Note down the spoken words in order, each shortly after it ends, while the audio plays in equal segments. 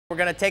We're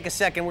gonna take a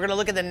second. We're gonna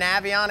look at the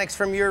Navionics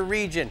from your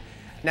region.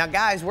 Now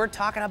guys, we're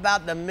talking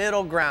about the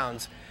middle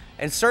grounds.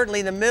 And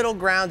certainly the middle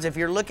grounds, if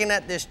you're looking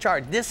at this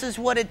chart, this is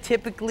what it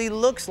typically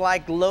looks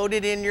like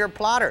loaded in your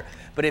plotter.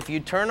 But if you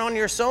turn on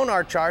your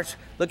sonar charts,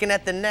 looking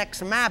at the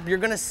next map, you're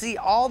gonna see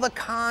all the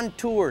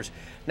contours.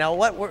 Now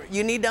what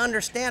you need to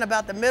understand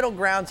about the middle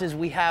grounds is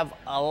we have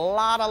a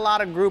lot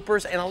of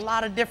groupers and a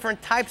lot of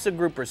different types of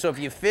groupers. So if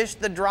you fish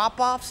the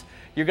drop-offs,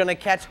 you're gonna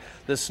catch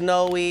the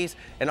snowies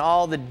and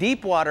all the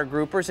deep water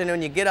groupers, and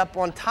when you get up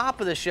on top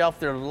of the shelf,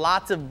 there are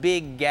lots of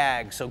big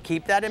gags. So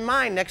keep that in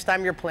mind next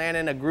time you're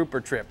planning a grouper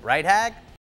trip, right, Hag?